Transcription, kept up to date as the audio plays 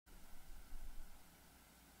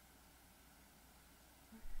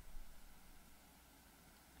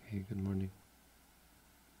morning.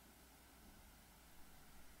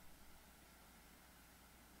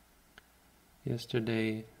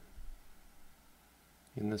 Yesterday,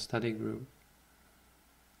 in the study group,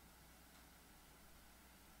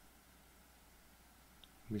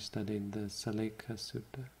 we studied the Saleka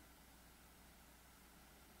Sutta.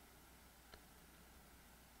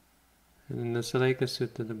 And in the Saleka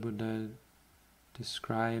Sutta, the Buddha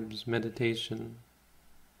describes meditation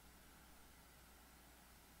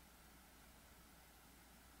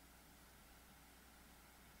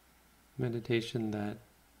that,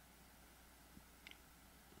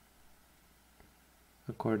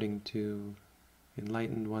 according to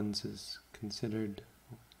enlightened ones, is considered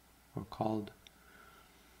or called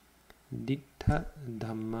Ditta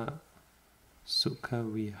Dhamma Sukha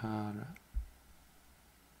Vihara.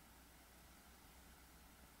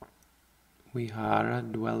 Vihara,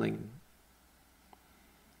 dwelling.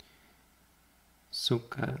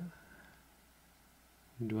 Sukha,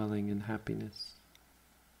 dwelling in happiness.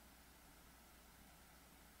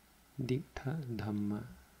 Ditta Dhamma.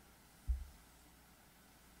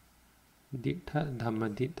 Ditta Dhamma.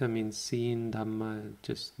 Ditta means seen. Dhamma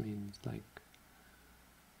just means like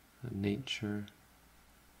nature.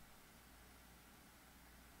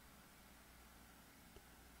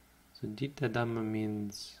 So Ditta Dhamma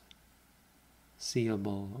means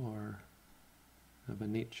seeable or of a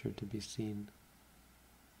nature to be seen.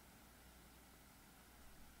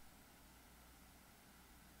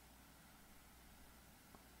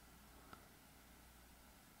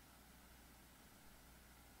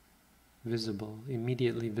 Visible,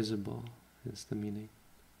 immediately visible is the meaning.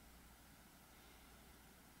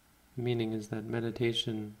 The meaning is that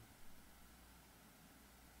meditation,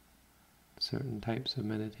 certain types of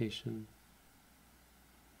meditation,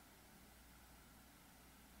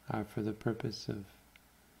 are for the purpose of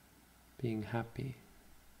being happy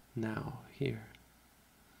now, here,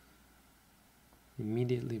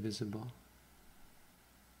 immediately visible.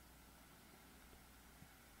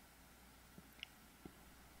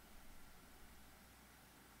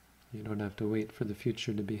 You don't have to wait for the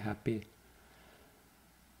future to be happy.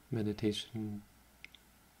 Meditation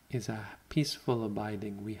is a peaceful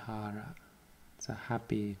abiding, vihara. It's a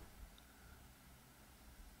happy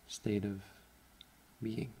state of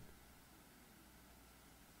being.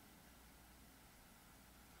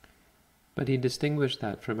 But he distinguished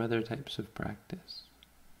that from other types of practice.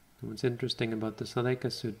 And what's interesting about the Saleka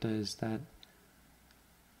Sutta is that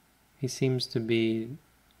he seems to be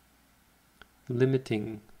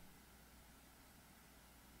limiting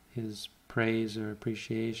his praise or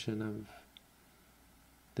appreciation of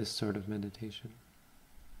this sort of meditation.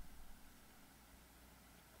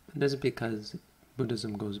 And this is because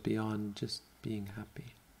Buddhism goes beyond just being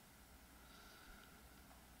happy.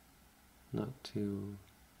 Not to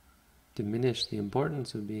diminish the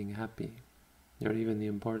importance of being happy, or even the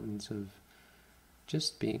importance of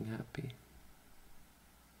just being happy.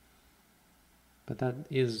 But that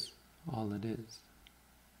is all it is.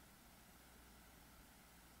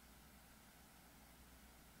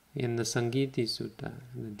 In the Sangiti Sutta,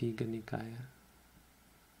 in the Digha Nikaya,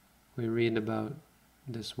 we read about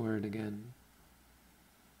this word again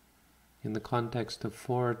in the context of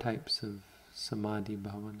 4 types of samadhi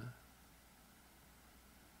bhavana.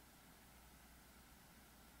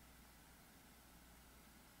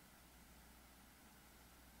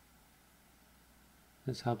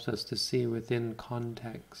 This helps us to see within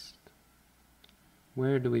context,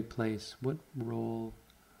 where do we place, what role,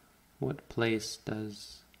 what place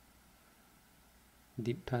does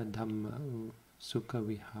Ditta Dhamma Sukha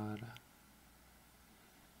Vihara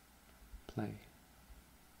play?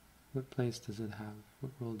 What place does it have?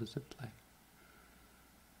 What role does it play?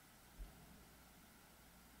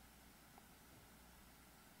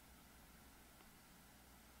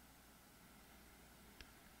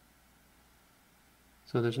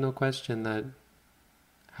 So there's no question that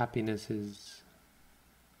happiness is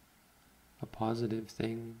a positive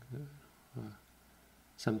thing,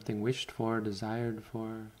 something wished for, desired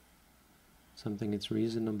for, something it's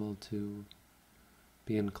reasonable to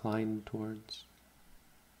be inclined towards.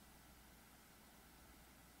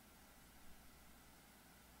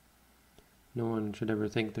 No one should ever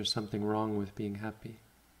think there's something wrong with being happy.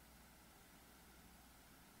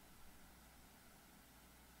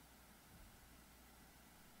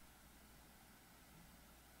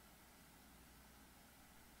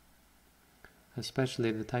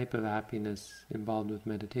 Especially the type of happiness involved with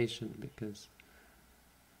meditation, because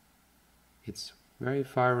it's very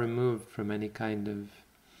far removed from any kind of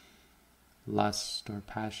lust or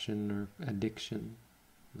passion or addiction.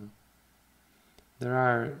 You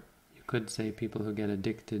You could say people who get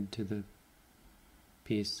addicted to the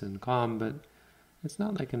peace and calm, but it's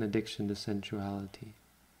not like an addiction to sensuality.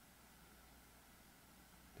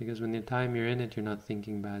 Because when the time you're in it, you're not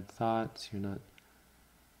thinking bad thoughts,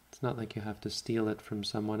 it's not like you have to steal it from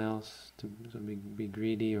someone else to be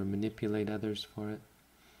greedy or manipulate others for it.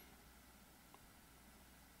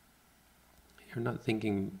 You're not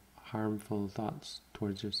thinking harmful thoughts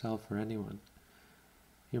towards yourself or anyone.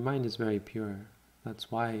 Your mind is very pure.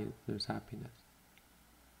 That's why there's happiness.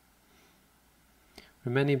 For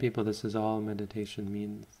many people, this is all meditation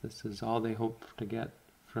means. This is all they hope to get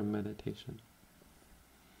from meditation.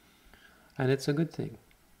 And it's a good thing.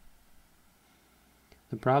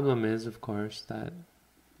 The problem is, of course, that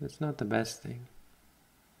it's not the best thing.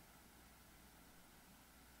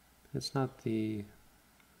 It's not the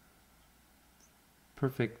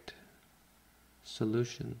perfect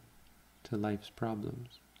solution to life's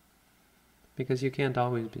problems, because you can't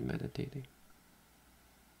always be meditating.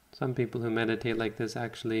 Some people who meditate like this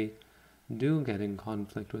actually do get in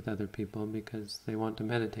conflict with other people because they want to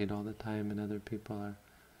meditate all the time, and other people are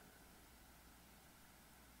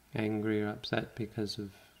angry or upset because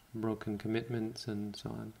of broken commitments and so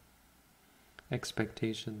on,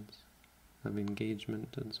 expectations of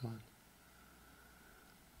engagement and so on.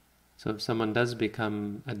 So if someone does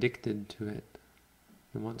become addicted to it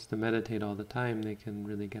and wants to meditate all the time, they can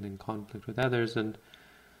really get in conflict with others, and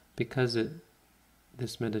because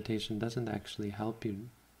this meditation doesn't actually help you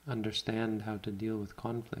understand how to deal with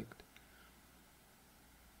conflict,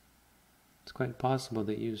 it's quite possible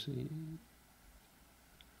that you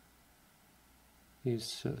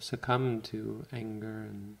succumb to anger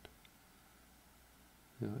and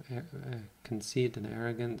conceit and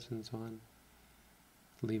arrogance and so on.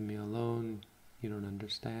 Leave me alone, you don't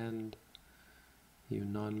understand, you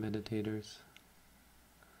non-meditators.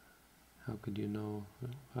 How could you know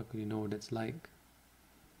what it's like?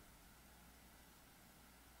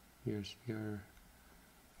 You're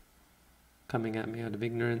coming at me out of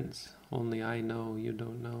ignorance, only I know, you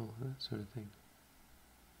don't know, that sort of thing.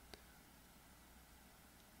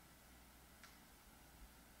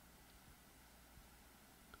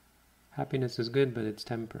 Happiness is good, but it's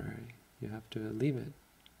temporary. You have to leave it.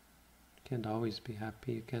 You can't always be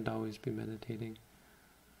happy, you can't always be meditating.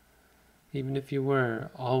 Even if you were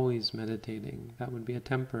always meditating, that would be a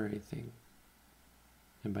temporary thing.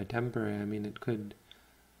 And by temporary, I mean it could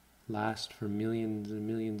last for millions and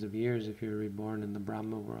millions of years if you're reborn in the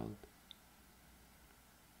Brahma world.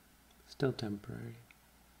 Still temporary.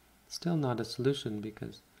 Still not a solution,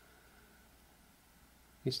 because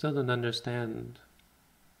you still don't understand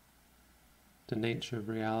the nature of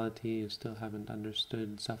reality, you still haven't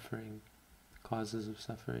understood suffering, the causes of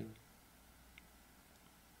suffering.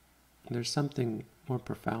 There's something more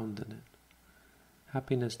profound in it.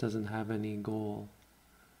 Happiness doesn't have any goal.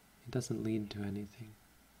 It doesn't lead to anything.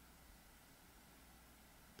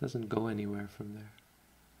 It doesn't go anywhere from there.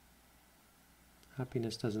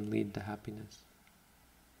 Happiness doesn't lead to happiness.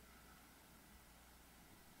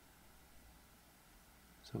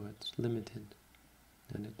 So it's limited,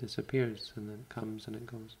 and it disappears, and then it comes and it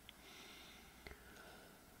goes.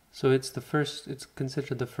 So it's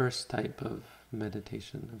considered the first type of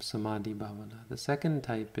meditation, of samadhi bhavana. The second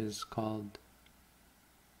type is called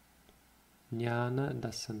jnana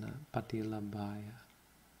dasana patilabha.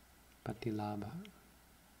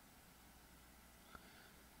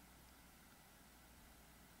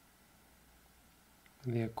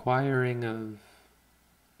 The acquiring of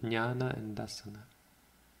jnana and dasana.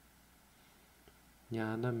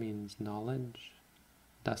 Jnana means knowledge,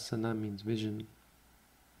 dasana means vision.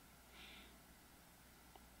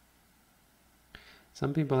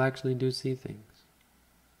 Some people actually do see things.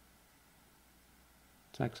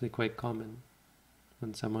 It's actually quite common.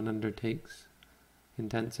 When someone undertakes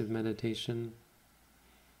intensive meditation,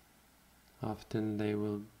 often they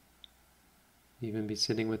will even be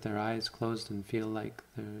sitting with their eyes closed and feel like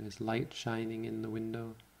there is light shining in the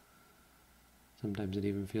window. Sometimes it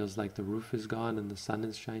even feels like the roof is gone and the sun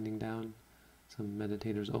is shining down. Some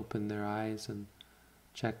meditators open their eyes and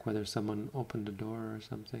check whether someone opened a door or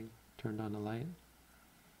something, turned on a light.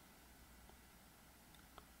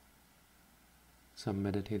 Some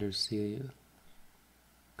meditators see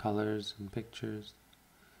colors and pictures,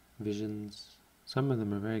 visions. Some of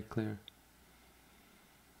them are very clear.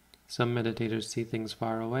 Some meditators see things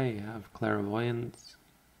far away, have clairvoyance.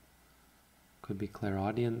 Could be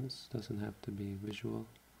clairaudience, doesn't have to be visual.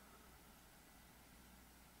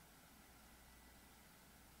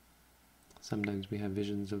 Sometimes we have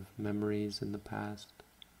visions of memories in the past.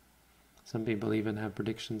 Some people even have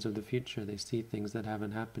predictions of the future. They see things that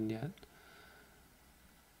haven't happened yet.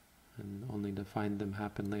 and only to find them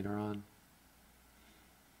happen later on.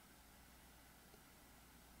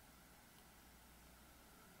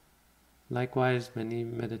 Likewise, many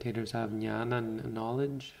meditators have jnana and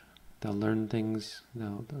knowledge. They'll learn things,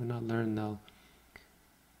 they'll not learn, they'll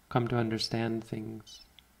come to understand things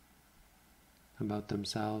about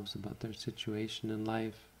themselves, about their situation in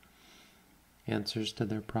life, answers to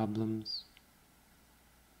their problems.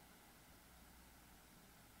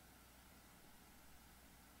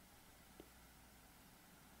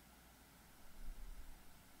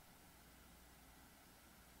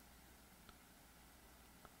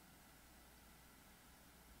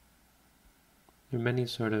 There are many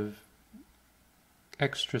sort of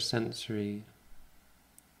extrasensory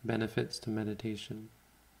benefits to meditation.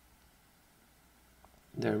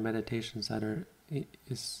 There are meditations that are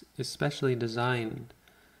especially designed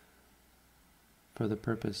for the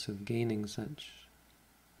purpose of gaining such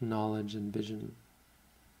knowledge and vision,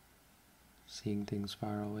 seeing things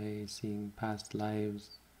far away, seeing past lives,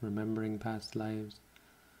 remembering past lives,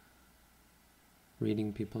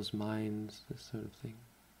 reading people's minds, this sort of thing.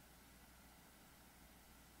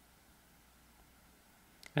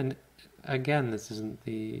 And again, this isn't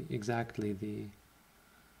exactly the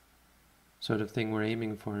sort of thing we're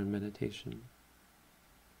aiming for in meditation.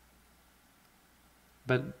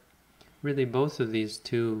 But really both of these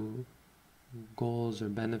two goals or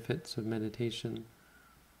benefits of meditation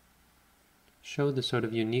show the sort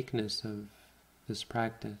of uniqueness of this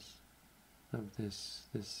practice, of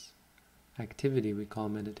this activity we call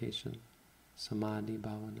meditation, samadhi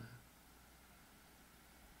bhavana.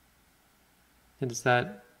 It's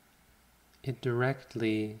that it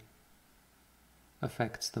directly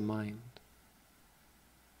affects the mind.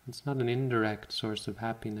 It's not an indirect source of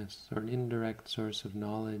happiness or an indirect source of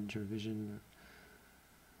knowledge or vision.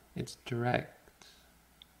 It's direct.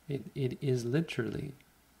 It is literally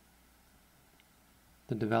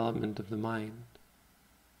the development of the mind.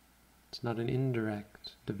 It's not an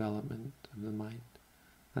indirect development of the mind.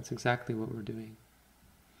 That's exactly what we're doing.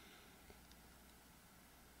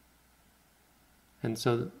 And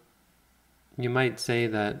so you might say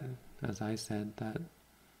that, as I said, that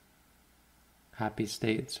happy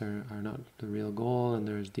states are not the real goal, and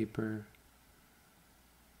there's deeper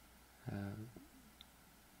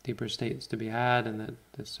states to be had, and that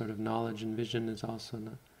this sort of knowledge and vision is also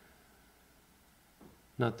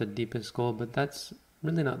not the deepest goal, but that's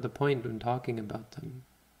really not the point when talking about them.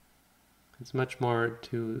 It's much more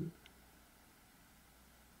to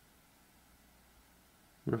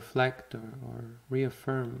reflect or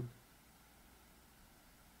reaffirm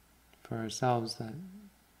for ourselves that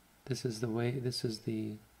this is the way, this is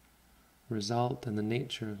the result and the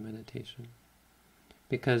nature of meditation.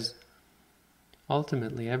 Because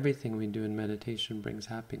ultimately everything we do in meditation brings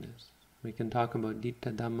happiness. We can talk about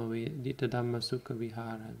Ditta Dhamma Sukha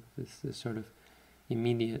Vihara, this sort of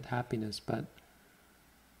immediate happiness, but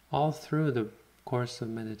all through the course of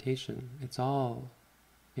meditation, it's all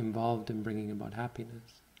involved in bringing about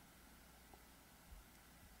happiness.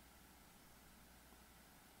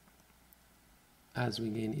 As we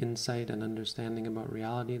gain insight and understanding about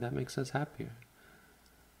reality, that makes us happier.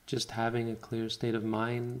 Just having a clear state of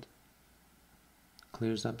mind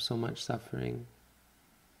clears up so much suffering.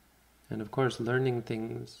 And of course, learning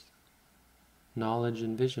things, knowledge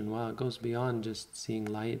and vision, well, it goes beyond just seeing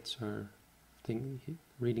lights or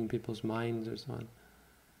reading people's minds or so on.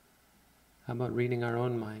 How about reading our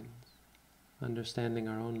own minds, understanding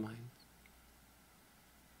our own minds?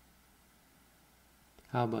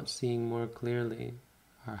 How about seeing more clearly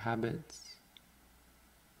our habits?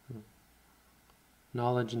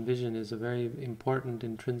 Knowledge and vision is a very important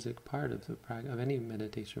intrinsic part of any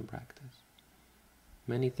meditation practice.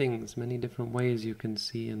 Many things, many different ways you can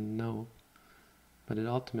see and know, but it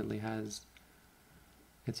ultimately has.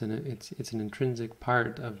 It's an intrinsic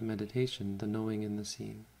part of meditation, the knowing and the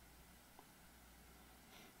seeing.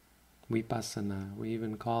 Vipassana, we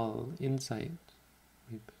even call insight,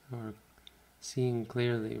 or seeing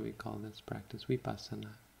clearly, we call this practice vipassana.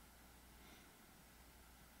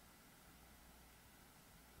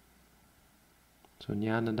 So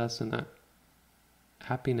jnana dasana,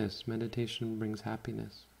 happiness, meditation brings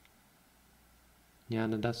happiness.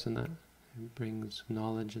 Jnana dasana, it brings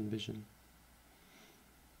knowledge and vision.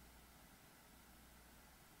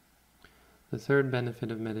 The third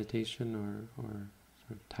benefit of meditation, or sort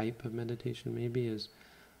of type of meditation maybe, is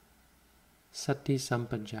sati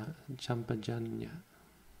sampajanya.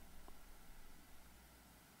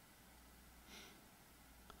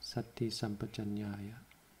 Sati sampajanyaya.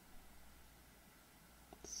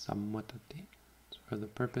 Samvatati. So for the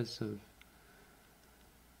purpose of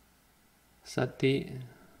sati,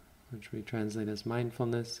 which we translate as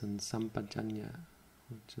mindfulness, and sampajanya,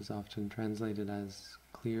 which is often translated as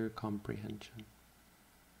clear comprehension.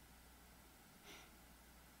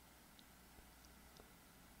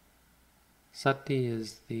 Sati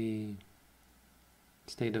is the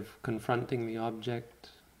state of confronting the object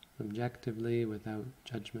objectively without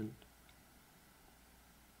judgment.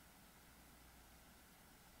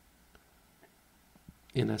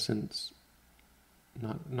 In essence,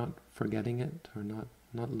 not forgetting it, or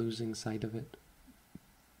not losing sight of it,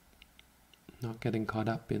 not getting caught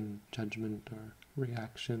up in judgment or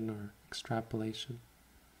reaction or extrapolation,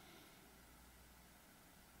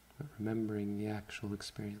 but remembering the actual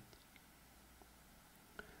experience.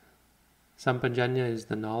 Sampajanya is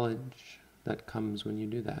the knowledge that comes when you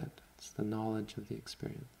do that. It's the knowledge of the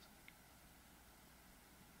experience.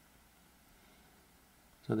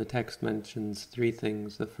 So the text mentions three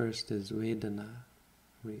things. The first is Vedana.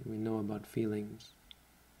 We know about feelings.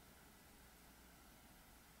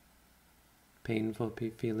 Painful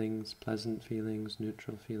feelings, pleasant feelings,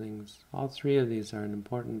 neutral feelings. All three of these are an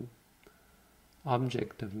important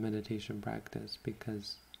object of meditation practice,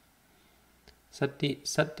 because Sati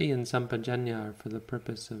and Sampajanya are for the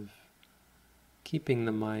purpose of keeping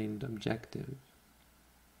the mind objective,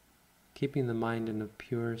 keeping the mind in a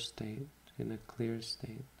pure state, in a clear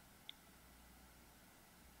state.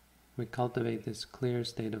 We cultivate this clear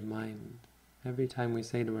state of mind. Every time we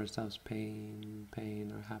say to ourselves, pain,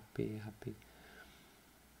 pain, or happy, happy,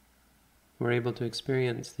 we're able to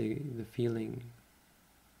experience the feeling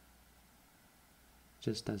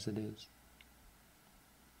just as it is.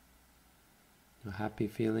 Happy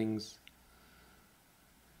feelings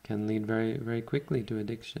can lead very, very quickly to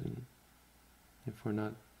addiction if we're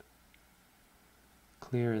not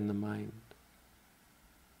clear in the mind.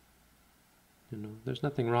 There's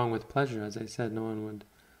nothing wrong with pleasure. As I said, no one would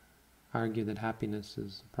argue that happiness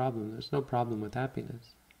is a problem. There's no problem with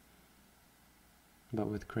happiness. But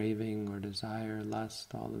with craving or desire,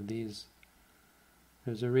 lust, all of these,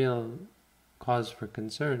 there's a real cause for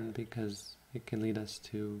concern, because it can lead us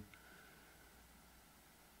to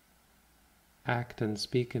act and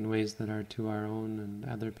speak in ways that are to our own and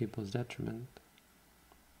other people's detriment.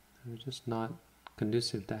 They're just not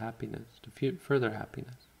conducive to happiness, to further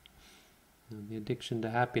happiness. The addiction to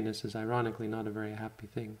happiness is ironically not a very happy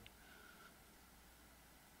thing.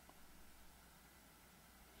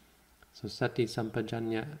 So Sati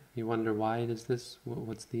Sampajanya, you wonder, why does this,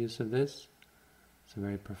 what's the use of this? It's a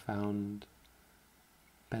very profound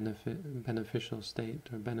beneficial state,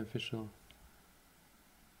 or beneficial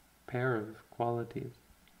pair of qualities,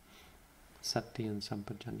 Sati and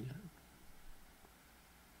Sampajanya.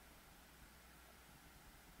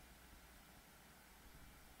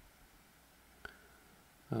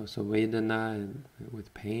 So Vedana,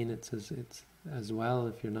 with pain, it's as well,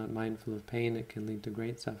 if you're not mindful of pain, it can lead to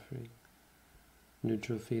great suffering.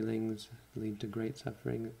 Neutral feelings lead to great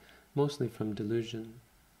suffering, mostly from delusion.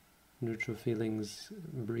 Neutral feelings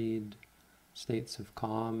breed states of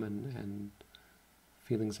calm and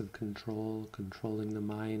feelings of control, controlling the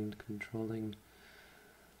mind, controlling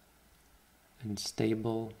and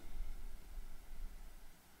stable.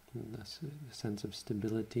 That's a sense of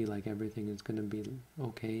stability, like everything is going to be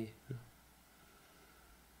okay.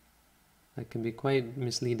 That can be quite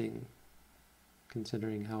misleading,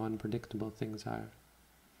 considering how unpredictable things are.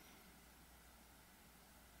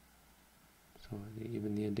 So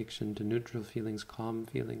even the addiction to neutral feelings, calm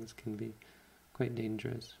feelings, can be quite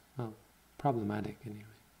dangerous. Well, problematic anyway.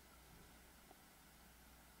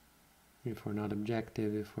 If we're not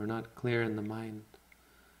objective, if we're not clear in the mind,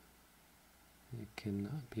 it can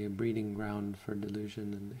be a breeding ground for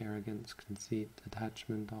delusion and arrogance, conceit,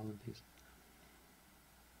 attachment, all of these.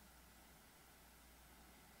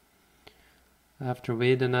 After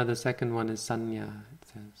Vedana, the second one is Sanya, it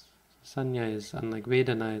says. Sanya is, unlike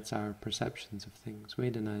Vedana, it's our perceptions of things.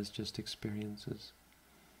 Vedana is just experiences.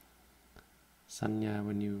 Sanya,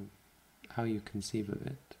 how you conceive of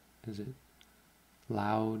it. Is it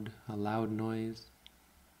loud, a loud noise?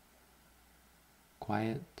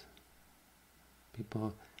 Quiet?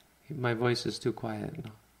 People, my voice is too quiet.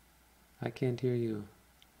 No, I can't hear you.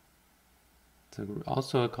 It's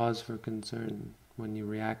also a cause for concern when you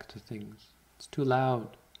react to things. It's too loud.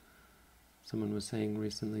 Someone was saying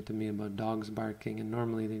recently to me about dogs barking, and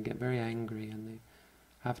normally they get very angry, and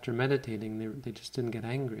after meditating, they just didn't get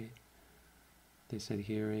angry. They said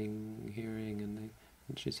hearing,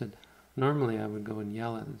 and she said, normally I would go and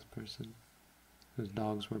yell at this person whose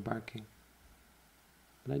dogs were barking,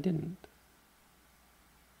 but I didn't.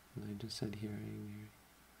 And I just said hearing.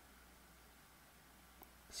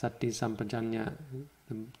 Sati Sampajanya,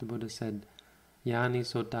 the Buddha said, Yani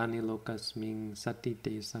sotani lokasming sati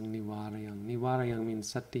te sang nivarayang. Nivarayang means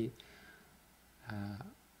sati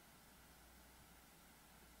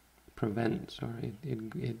prevents, or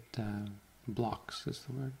it blocks is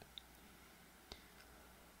the word.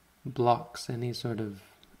 Blocks any sort of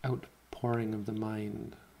outpouring of the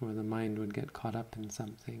mind, where the mind would get caught up in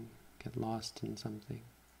something, get lost in something.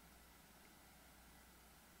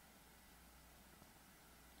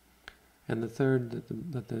 And the third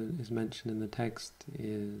that is mentioned in the text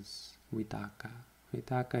is vitaka.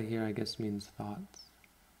 Vitaka here I guess means thoughts.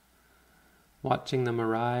 Watching them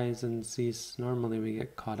arise and cease, normally we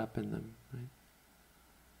get caught up in them, right?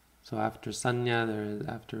 So after sanya,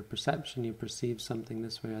 after perception, you perceive something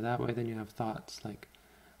this way or that way, then you have thoughts like,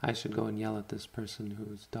 I should go and yell at this person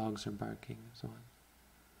whose dogs are barking, and so on.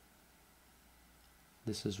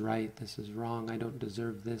 This is right, this is wrong, I don't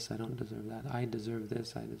deserve this, I don't deserve that, I deserve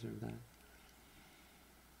this, I deserve that.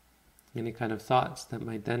 Any kind of thoughts that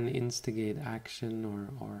might then instigate action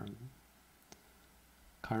or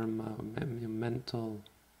karma, mental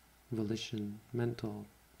volition, mental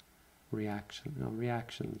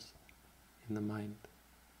reactions in the mind.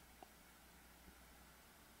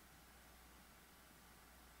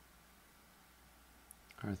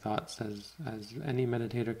 Our thoughts, as any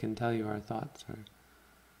meditator can tell you, our thoughts are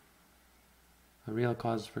a real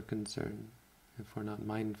cause for concern. If we're not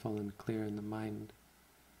mindful and clear in the mind,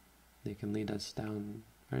 they can lead us down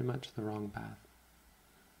very much the wrong path,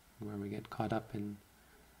 where we get caught up in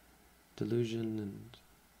delusion and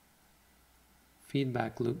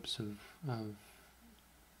feedback loops of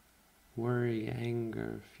worry,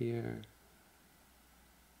 anger, fear,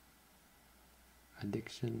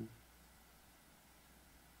 addiction.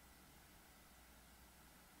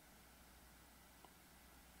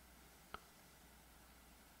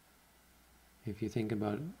 If you think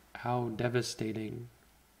about how devastating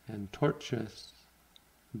and torturous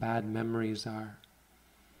bad memories are,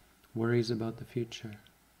 worries about the future,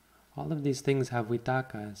 all of these things have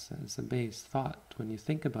vitaka as a base thought. When you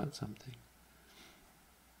think about something,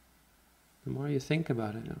 the more you think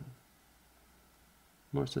about it, the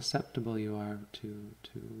more susceptible you are to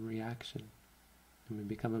reaction, and we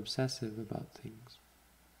become obsessive about things.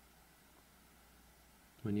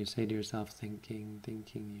 When you say to yourself, thinking,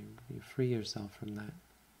 you free yourself from that.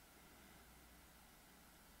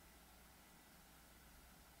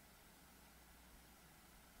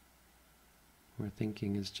 Where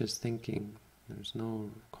thinking is just thinking, there's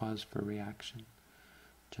no cause for reaction,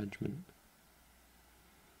 judgment.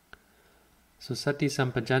 So sati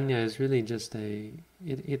sampajanya is really just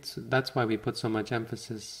that's why we put so much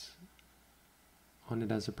emphasis on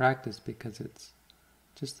it as a practice, because it's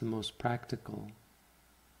just the most practical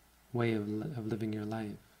way of living your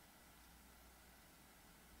life.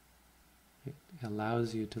 It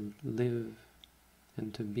allows you to live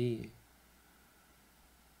and to be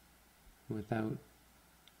without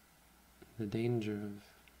the danger of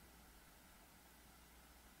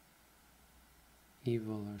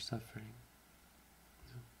evil or suffering,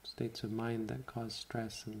 states of mind that cause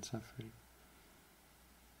stress and suffering.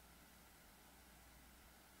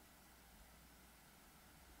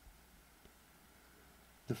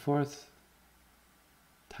 The fourth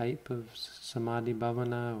type of samadhi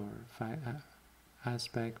bhavana, or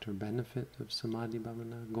aspect or benefit of samadhi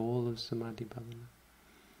bhavana, goal of samadhi bhavana,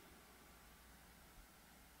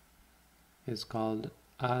 is called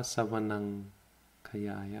asavanang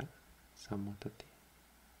kayaya samutati.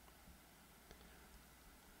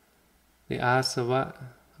 The asava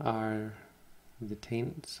are the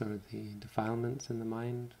taints or the defilements in the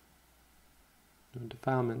mind.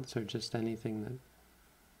 Defilements are just anything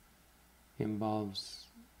that involves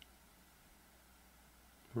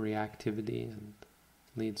reactivity and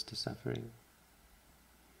leads to suffering.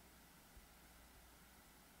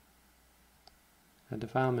 A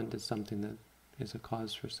defilement is something that is a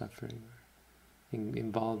cause for suffering, or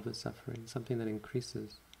involved with suffering, something that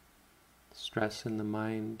increases stress in the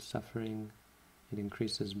mind, suffering. It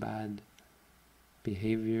increases bad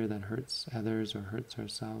behavior that hurts others or hurts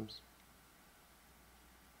ourselves.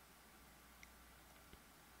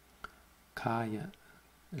 Kaya,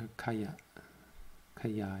 or kaya,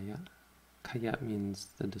 kayaya. Kaya means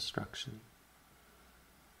the destruction.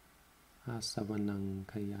 Asavanang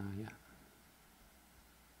kayaya,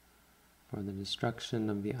 for the destruction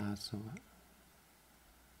of the asava.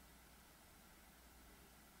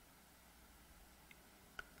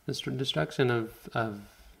 The destruction of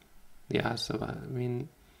the asava. I mean,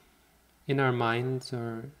 in our minds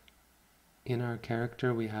or in our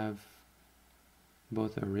character we have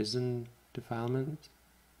both arisen defilement,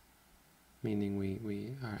 meaning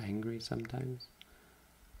we are angry sometimes,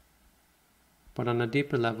 But on a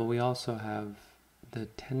deeper level, we also have the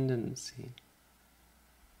tendency,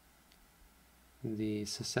 the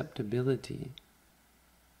susceptibility,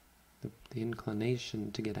 the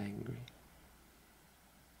inclination to get angry.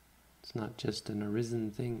 It's not just an arisen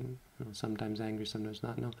thing, sometimes angry, sometimes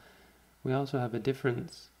not. No, we also have a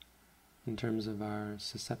difference in terms of our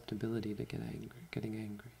susceptibility to getting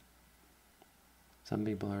angry. Some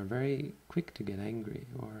people are very quick to get angry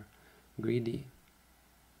or greedy,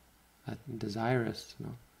 desirous.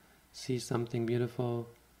 See something beautiful,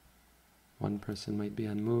 one person might be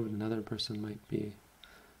unmoved, another person might be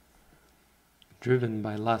driven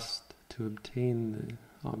by lust to obtain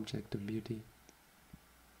the object of beauty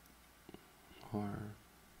or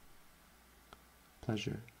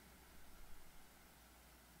pleasure.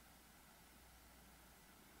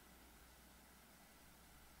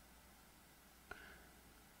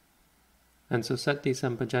 And so Sati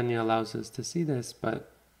Sampajanya allows us to see this,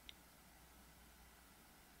 but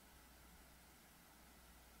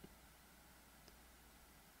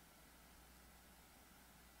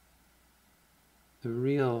the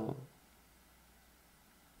real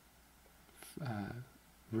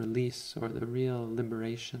release or the real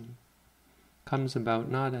liberation comes about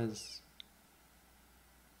not as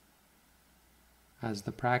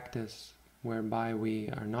the practice whereby we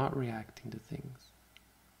are not reacting to things.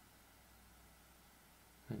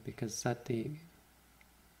 Right? Because sati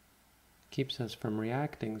keeps us from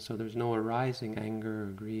reacting, so there's no arising anger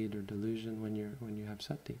or greed or delusion when you have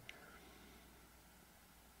sati.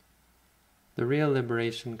 The real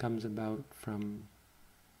liberation comes about from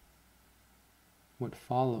what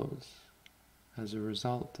follows as a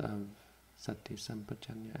result of sati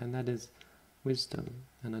sampajanya, and that is wisdom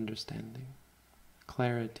and understanding,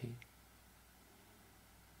 clarity.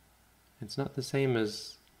 It's not the same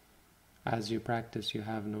as you practice you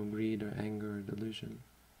have no greed or anger or delusion.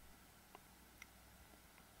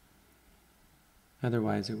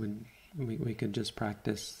 Otherwise we could just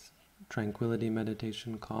practice tranquility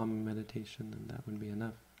meditation, calm meditation, and that would be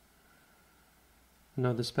enough.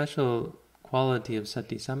 No, the special quality of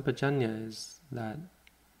sati sampajanya is that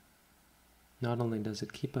not only does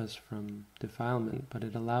it keep us from defilement, but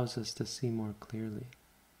it allows us to see more clearly.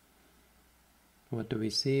 What do we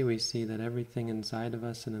see? We see that everything inside of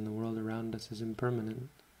us and in the world around us is impermanent,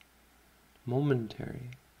 momentary,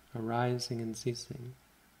 arising and ceasing.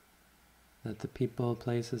 That the people,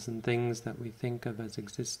 places, and things that we think of as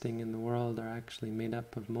existing in the world are actually made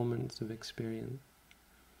up of moments of experience.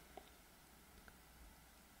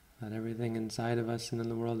 That everything inside of us and in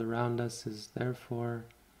the world around us is therefore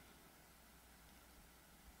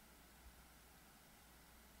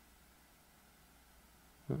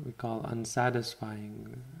what we call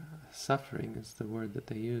unsatisfying. Suffering is the word that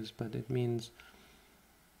they use, but it means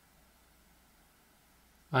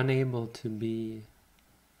unable to be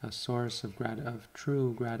a source of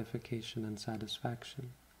true gratification and satisfaction.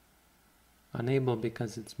 Unable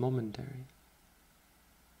because it's momentary.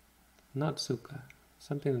 Not sukha.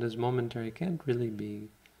 Something that is momentary can't really be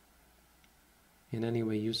in any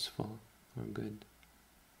way useful or good.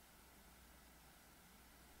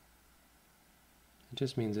 It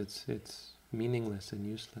just means it's meaningless and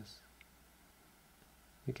useless.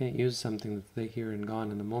 You can't use something that's here and gone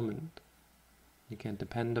in a moment. You can't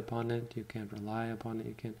depend upon it, you can't rely upon it,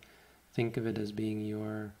 you can't think of it as being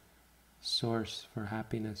your source for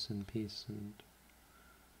happiness and peace and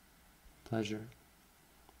pleasure.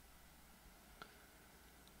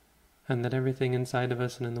 And that everything inside of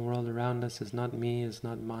us and in the world around us is not me, is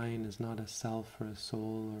not mine, is not a self or a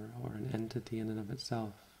soul or an entity in and of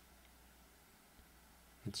itself.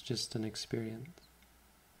 It's just an experience.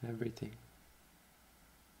 Everything.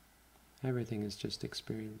 Everything is just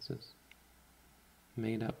experiences,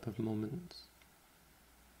 made up of moments.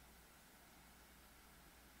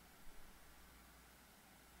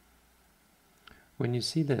 When you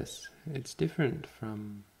see this, it's different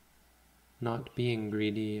from not being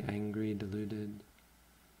greedy, angry, deluded.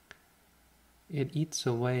 It eats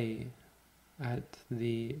away at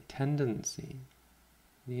the tendency,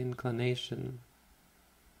 the inclination,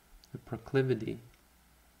 the proclivity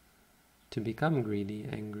to become greedy,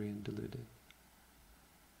 angry, and deluded.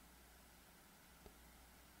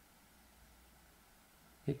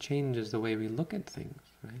 It changes the way we look at things,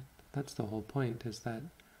 right? That's the whole point, is that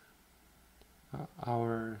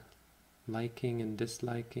our liking and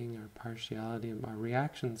disliking, our partiality, our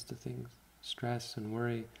reactions to things, stress and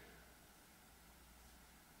worry,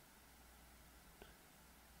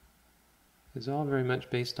 is all very much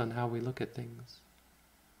based on how we look at things,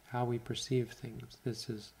 how we perceive things. This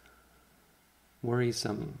is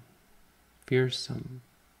worrisome, fearsome,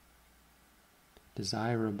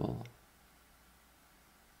 desirable,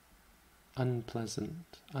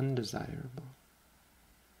 unpleasant, undesirable.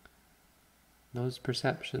 Those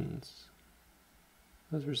perceptions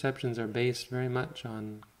are based very much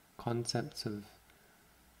on concepts of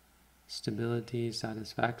stability,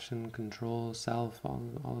 satisfaction, control, self,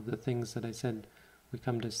 all of the things that I said we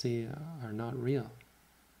come to see are not real.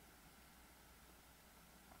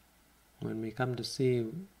 When we come to see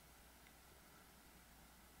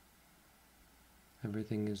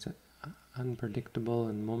everything is unpredictable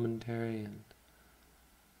and momentary and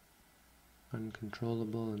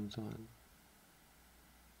uncontrollable and so on,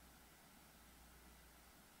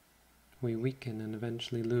 we weaken and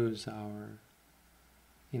eventually lose our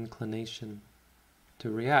inclination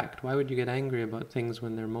to react. Why would you get angry about things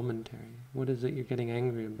when they're momentary? What is it you're getting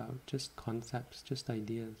angry about? Just concepts, just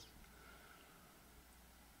ideas.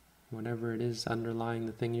 Whatever it is underlying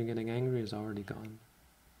the thing you're getting angry is already gone.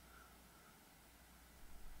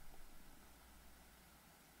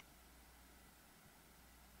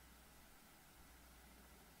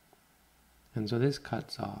 And so this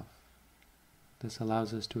cuts off. This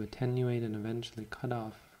allows us to attenuate and eventually cut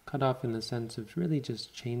off. Cut off in the sense of really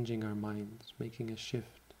just changing our minds, making a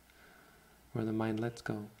shift where the mind lets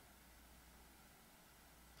go.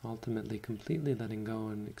 Ultimately, completely letting go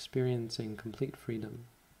and experiencing complete freedom.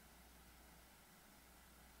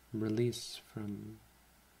 Release from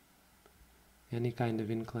any kind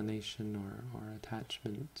of inclination or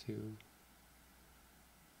attachment to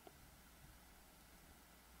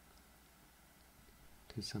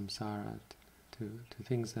samsara, to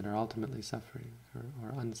things that are ultimately suffering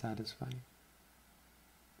or unsatisfying.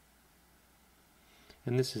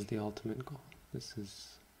 And this is the ultimate goal. This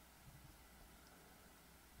is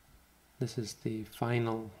the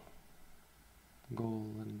final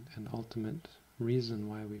goal and ultimate reason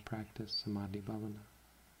why we practice Samadhi Bhavana.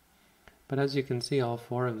 But as you can see, all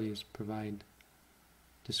four of these provide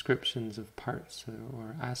descriptions of parts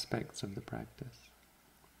or aspects of the practice.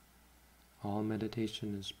 All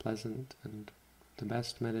meditation is pleasant, and the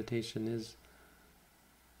best meditation is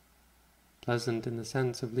pleasant in the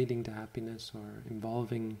sense of leading to happiness or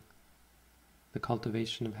involving the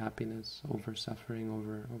cultivation of happiness over suffering,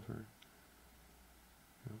 over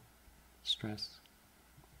stress.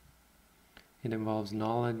 It involves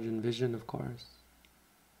knowledge and vision, of course.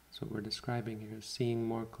 That's what we're describing here, seeing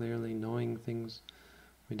more clearly, knowing things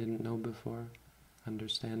we didn't know before,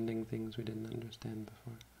 understanding things we didn't understand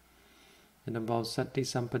before. It involves sati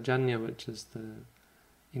sampajanya, which is the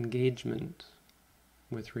engagement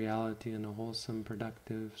with reality in a wholesome,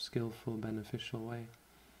 productive, skillful, beneficial way.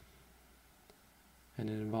 And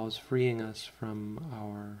it involves freeing us from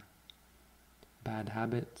our bad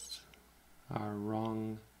habits, our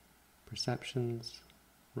wrong perceptions,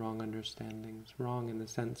 wrong understandings, wrong in the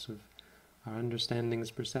sense of our understandings,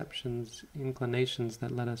 perceptions, inclinations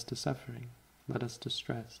that led us to suffering, led us to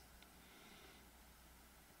stress,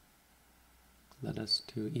 led us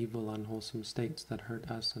to evil, unwholesome states that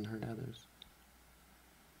hurt us and hurt others.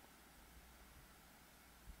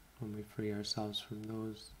 When we free ourselves from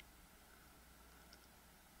those,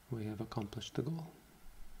 we have accomplished the goal.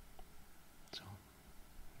 So,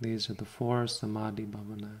 these are the four Samadhi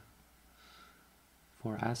Bhavana.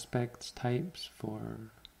 4 aspects, types, 4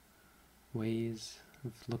 ways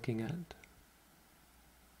of looking at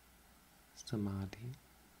Samadhi.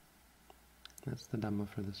 That's the Dhamma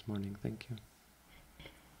for this morning. Thank you.